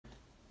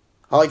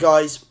Hi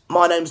guys,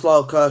 my name's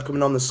Lyle Kirkham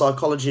and I'm the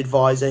Psychology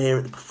Advisor here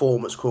at the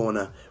Performance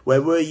Corner,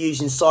 where we're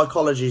using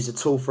psychology as a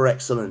tool for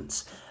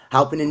excellence,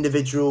 helping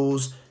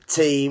individuals,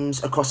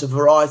 teams across a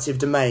variety of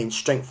domains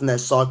strengthen their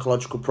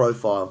psychological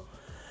profile.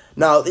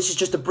 Now, this is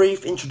just a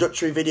brief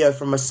introductory video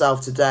from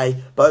myself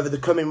today, but over the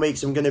coming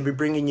weeks I'm going to be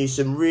bringing you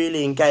some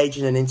really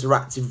engaging and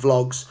interactive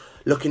vlogs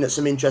looking at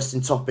some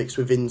interesting topics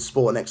within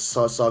sport and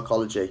exercise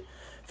psychology.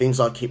 Things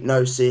like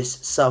hypnosis,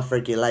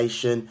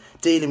 self-regulation,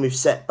 dealing with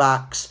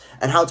setbacks,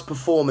 and how to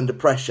perform under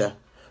pressure.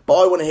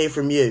 But I want to hear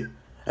from you.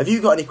 Have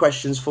you got any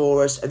questions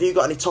for us? Have you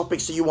got any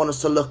topics that you want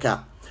us to look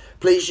at?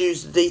 Please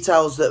use the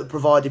details that are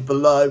provided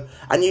below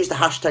and use the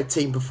hashtag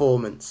team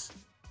performance.